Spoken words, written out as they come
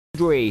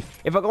enjoy.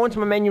 If I go into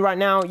my menu right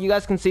now, you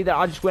guys can see that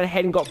I just went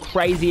ahead and got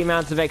crazy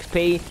amounts of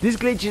XP. This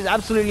glitch is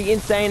absolutely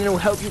insane and it will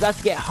help you guys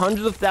to get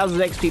hundreds of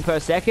thousands of XP per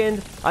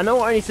second. I know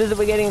it only says that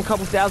we're getting a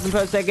couple thousand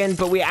per second,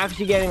 but we're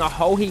actually getting a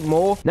whole heap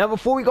more. Now,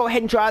 before we go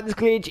ahead and try out this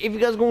glitch, if you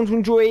guys are going to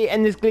enjoy it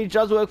and this glitch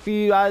does work for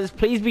you guys,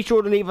 please be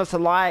sure to leave us a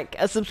like,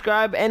 a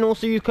subscribe, and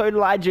also use code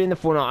Elijah in the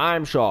Fortnite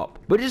item shop.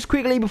 But just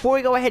quickly, before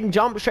we go ahead and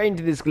jump straight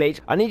into this glitch,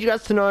 I need you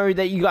guys to know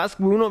that you guys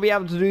will not be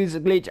able to do this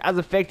glitch as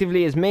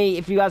effectively as me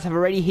if you guys have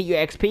already hit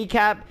your XP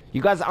cap,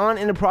 you guys aren't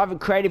in a private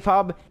creative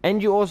hub,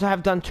 and you also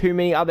have done too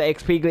many other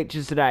XP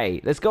glitches today.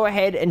 Let's go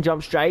ahead and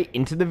jump straight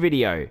into the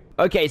video.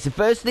 Okay, so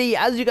firstly,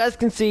 as you guys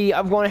can see,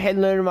 I've gone ahead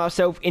and learned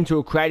myself into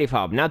a creative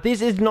hub. Now,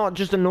 this is not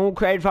just a normal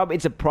creative hub,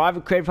 it's a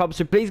private creative hub,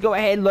 so please go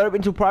ahead and load up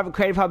into a private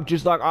creative hub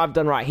just like I've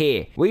done right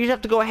here. We just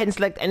have to go ahead and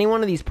select any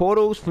one of these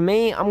portals. For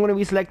me, I'm going to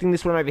be selecting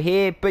this one over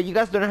here, but you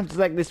guys don't have to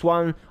select this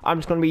one. I'm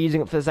just going to be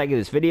using it for the sake of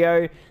this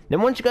video.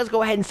 Then once you guys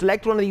go ahead and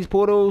select one of these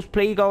portals,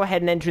 please go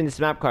ahead and enter in this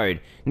map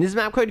code. And this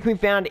map code can be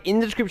found in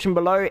the description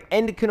below,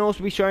 and it can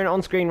also be shown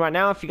on screen right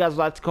now if you guys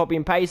like to copy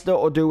and paste it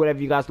or do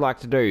whatever you guys like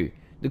to do.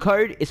 The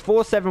code is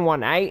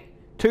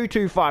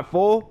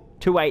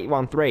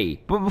 4718-2254-2813.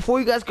 But before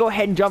you guys go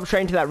ahead and jump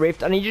straight into that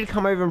rift, I need you to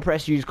come over and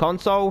press use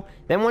console.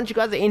 Then once you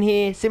guys are in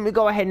here, simply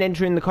go ahead and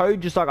enter in the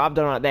code just like I've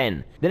done right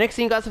then. The next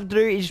thing you guys have to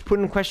do is just put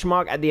in a question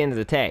mark at the end of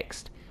the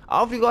text.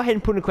 After you go ahead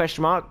and put in a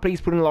question mark,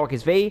 please put in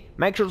lowercase v,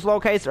 make sure it's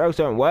lowercase or else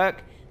it won't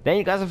work. Then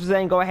you guys have to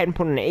then go ahead and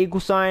put in an equal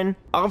sign.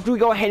 After we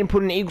go ahead and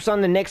put in an equal sign,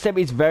 the next step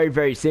is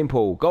very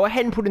simple. Go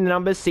ahead and put in the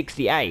number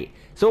 68.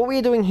 So what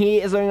we're doing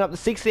here is loading up the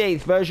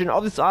 68th version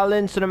of this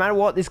island, so no matter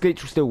what, this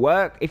glitch will still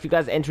work if you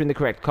guys enter in the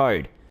correct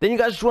code. Then you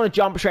guys just want to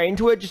jump straight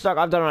into it, just like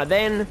I've done right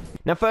then.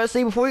 Now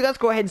firstly, before you guys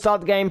go ahead and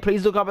start the game,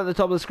 please look up at the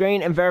top of the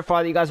screen and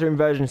verify that you guys are in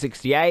version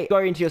 68. Go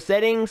into your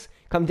settings,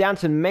 come down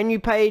to the menu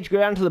page, go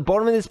down to the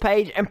bottom of this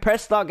page, and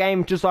press start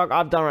game just like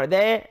I've done right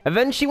there.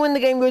 Eventually, when the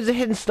game goes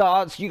ahead and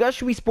starts, you guys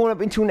should be spawned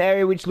up into an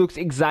area which looks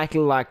exactly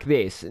like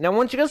this. Now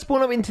once you guys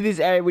spawn up into this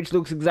area which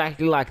looks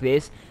exactly like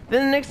this,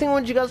 then the next thing I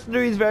want you guys to do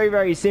is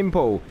very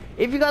simple.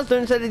 If you guys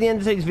don't set at the end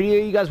of today's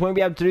video, you guys won't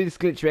be able to do this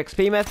glitch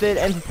XP method,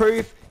 and for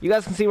proof, you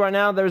guys can see right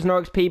now there is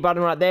no XP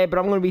button right there, but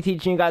I'm going to be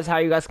teaching you guys how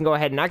you guys can go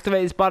ahead and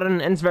activate this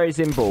button, and it's very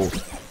simple.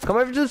 Come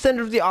over to the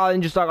center of the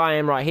island just like I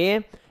am right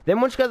here. Then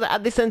once you guys are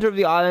at the center of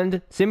the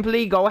island,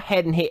 simply go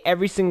ahead and hit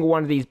every single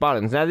one of these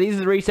buttons. Now these are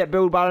the reset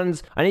build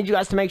buttons. I need you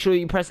guys to make sure that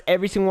you press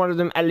every single one of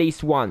them at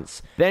least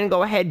once. Then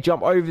go ahead,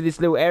 jump over this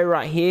little area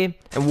right here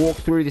and walk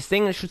through this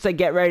thing. It should say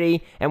get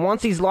ready. And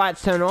once these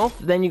lights turn off,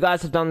 then you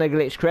guys have done the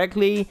glitch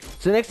correctly.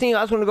 So the next thing you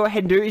guys want to go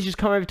ahead and do is just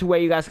come over to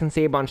where you guys can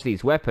see a bunch of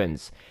these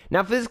weapons.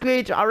 Now for this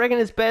glitch, I reckon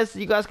it's best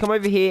that you guys come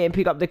over here and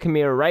pick up the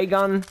Chimera ray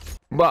gun.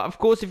 But of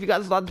course, if you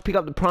guys like to pick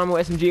up the primal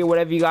SMG or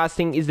whatever you guys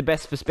think is the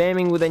best for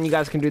spamming, well then you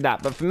guys can do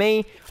that. But for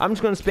me, I'm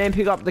just going to spam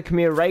pick up the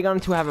Chimera ray gun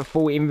to have a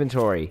full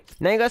inventory.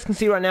 Now you guys can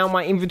see right now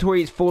my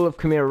inventory is full of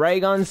Chimera ray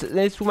guns.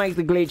 This will make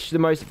the glitch the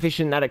most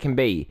efficient that it can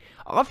be.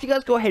 After you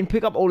guys go ahead and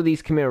pick up all of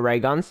these Chimera ray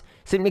guns,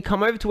 simply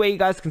come over to where you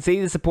guys can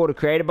see the support a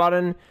creator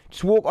button.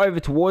 Just walk over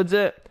towards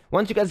it.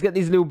 Once you guys get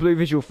these little blue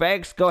visual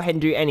effects, go ahead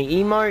and do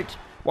any emote.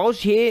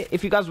 Whilst you're here,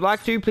 if you guys would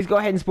like to, please go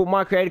ahead and support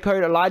my creator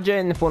code Elijah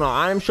in the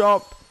Fortnite item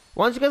shop.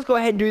 Once you guys go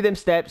ahead and do them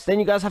steps, then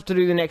you guys have to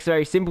do the next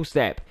very simple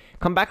step.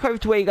 Come back over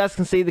to where you guys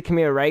can see the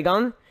Chimera ray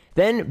gun.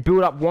 Then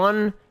build up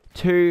 1,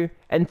 2,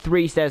 and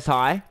 3 stairs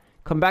high.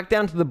 Come back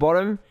down to the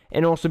bottom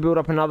and also build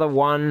up another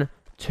 1,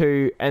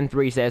 2, and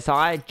 3 stairs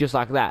high, just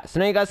like that.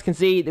 So now you guys can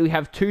see that we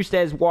have 2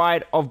 stairs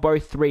wide of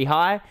both 3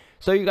 high.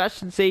 So you guys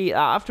can see,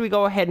 after we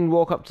go ahead and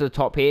walk up to the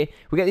top here,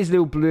 we get these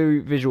little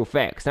blue visual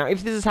effects. Now,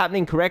 if this is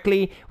happening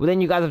correctly, well then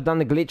you guys have done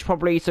the glitch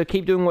properly, so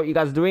keep doing what you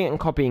guys are doing and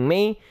copying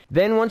me.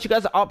 Then once you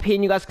guys are up here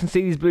and you guys can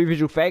see these blue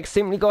visual effects,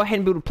 simply go ahead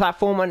and build a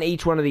platform on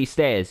each one of these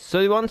stairs.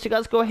 So once you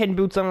guys go ahead and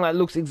build something that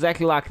looks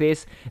exactly like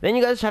this, then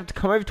you guys have to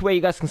come over to where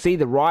you guys can see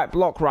the right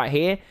block right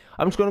here.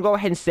 I'm just going to go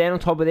ahead and stand on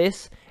top of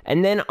this,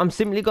 and then I'm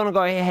simply going to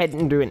go ahead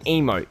and do an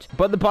emote.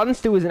 But the button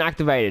still isn't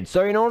activated,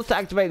 so in order to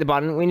activate the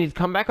button, we need to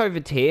come back over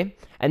to here,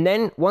 and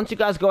then once you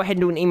guys go ahead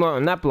and do an emote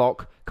on that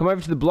block, come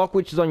over to the block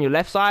which is on your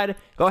left side,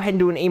 go ahead and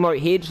do an emote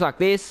here just like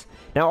this.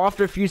 Now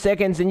after a few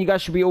seconds, then you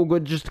guys should be all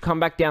good just to come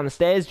back down the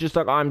stairs just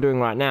like I'm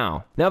doing right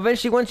now. Now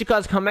eventually, once you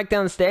guys come back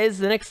down the stairs,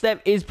 the next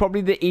step is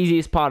probably the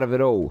easiest part of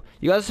it all.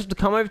 You guys have to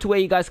come over to where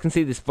you guys can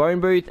see this phone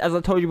booth. As I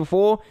told you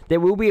before, there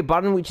will be a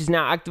button which is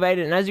now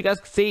activated, and as you guys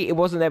can see, it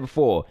wasn't there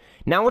before.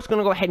 Now we're just going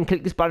to go ahead and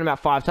click this button about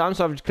 5 times.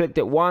 So I've just clicked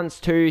it 1,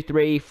 2,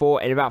 3,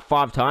 4, and about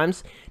 5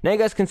 times. Now you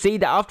guys can see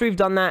that after we've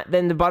done that,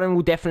 then the button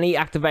will definitely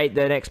activate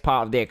the next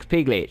part of the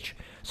XP glitch.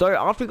 So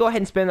after we go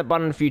ahead and spam that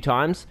button a few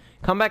times,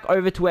 come back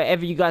over to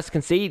wherever you guys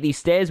can see these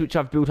stairs which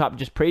I've built up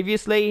just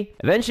previously.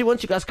 Eventually,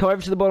 once you guys come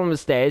over to the bottom of the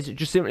stairs,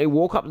 just simply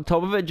walk up the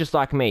top of it just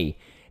like me.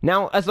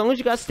 Now, as long as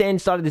you guys stand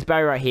inside of this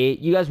barrier right here,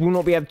 you guys will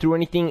not be able to do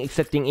anything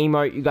excepting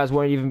emote. You guys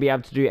won't even be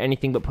able to do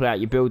anything but pull out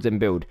your builds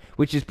and build,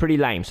 which is pretty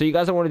lame. So you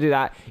guys don't want to do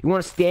that. You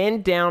want to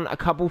stand down a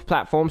couple of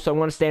platforms. So I'm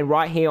going to stand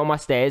right here on my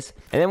stairs.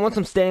 And then once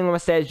I'm standing on my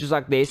stairs just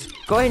like this,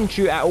 go ahead and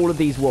shoot at all of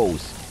these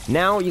walls.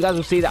 Now you guys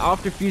will see that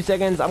after a few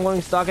seconds, I'm going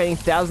to start getting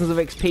thousands of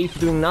XP for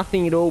doing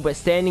nothing at all but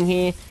standing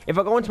here. If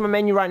I go into my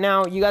menu right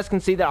now, you guys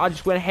can see that I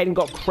just went ahead and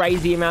got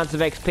crazy amounts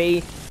of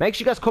XP. Make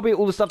sure you guys copy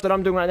all the stuff that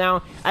I'm doing right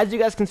now. As you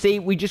guys can see,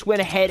 we just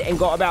went ahead and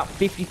got about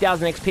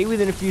 50,000 XP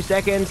within a few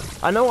seconds.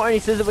 I know it only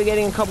says that we're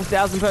getting a couple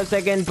thousand per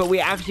second, but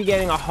we're actually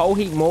getting a whole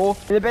heap more.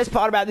 And the best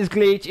part about this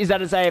glitch is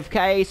that it's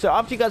AFK, so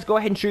after you guys go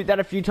ahead and shoot that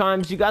a few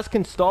times, you guys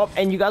can stop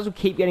and you guys will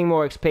keep getting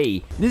more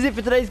XP. This is it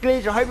for today's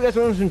glitch. I hope you guys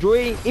went on to enjoy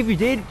it. If you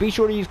did, be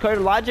sure to use code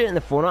Elijah in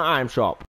the Fortnite item shop.